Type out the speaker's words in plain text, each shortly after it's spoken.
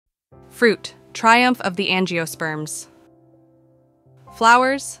Fruit, triumph of the angiosperms.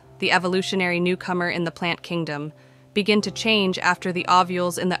 Flowers, the evolutionary newcomer in the plant kingdom, begin to change after the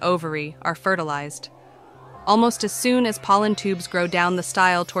ovules in the ovary are fertilized. Almost as soon as pollen tubes grow down the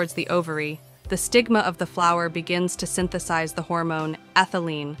style towards the ovary, the stigma of the flower begins to synthesize the hormone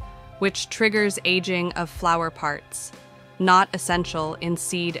ethylene, which triggers aging of flower parts, not essential in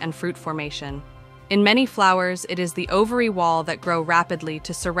seed and fruit formation. In many flowers, it is the ovary wall that grow rapidly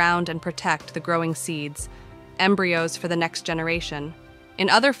to surround and protect the growing seeds, embryos for the next generation. In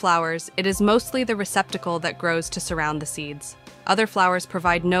other flowers, it is mostly the receptacle that grows to surround the seeds. Other flowers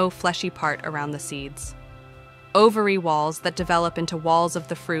provide no fleshy part around the seeds. Ovary walls that develop into walls of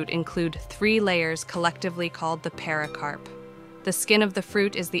the fruit include 3 layers collectively called the pericarp. The skin of the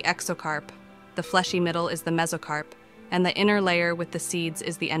fruit is the exocarp, the fleshy middle is the mesocarp, and the inner layer with the seeds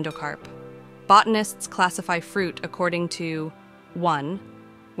is the endocarp. Botanists classify fruit according to 1.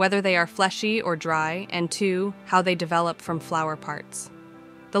 Whether they are fleshy or dry, and 2. How they develop from flower parts.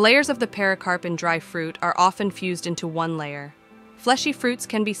 The layers of the pericarp in dry fruit are often fused into one layer. Fleshy fruits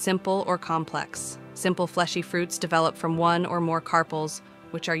can be simple or complex. Simple fleshy fruits develop from one or more carpels,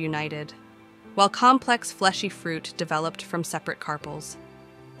 which are united, while complex fleshy fruit developed from separate carpels.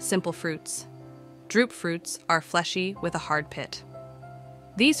 Simple fruits. Drupe fruits are fleshy with a hard pit.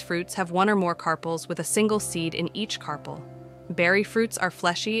 These fruits have one or more carpels with a single seed in each carpel. Berry fruits are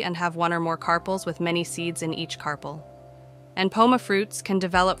fleshy and have one or more carpels with many seeds in each carpel. And poma fruits can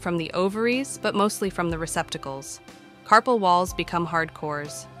develop from the ovaries, but mostly from the receptacles. Carpel walls become hard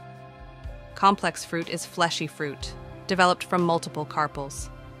cores. Complex fruit is fleshy fruit, developed from multiple carpels.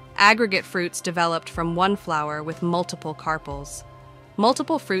 Aggregate fruits developed from one flower with multiple carpels.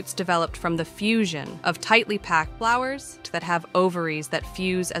 Multiple fruits developed from the fusion of tightly packed flowers that have ovaries that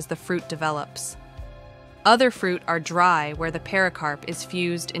fuse as the fruit develops. Other fruit are dry, where the pericarp is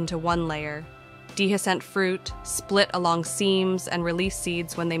fused into one layer. Dehiscent fruit split along seams and release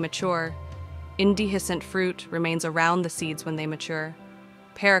seeds when they mature. Indehiscent fruit remains around the seeds when they mature.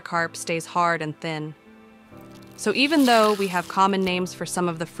 Pericarp stays hard and thin. So even though we have common names for some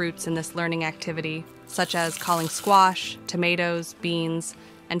of the fruits in this learning activity, such as calling squash, tomatoes, beans,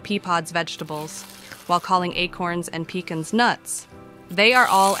 and pea pods vegetables, while calling acorns and pecans nuts, they are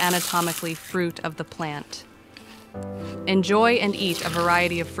all anatomically fruit of the plant. Enjoy and eat a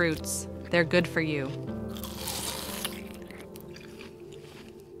variety of fruits. They're good for you.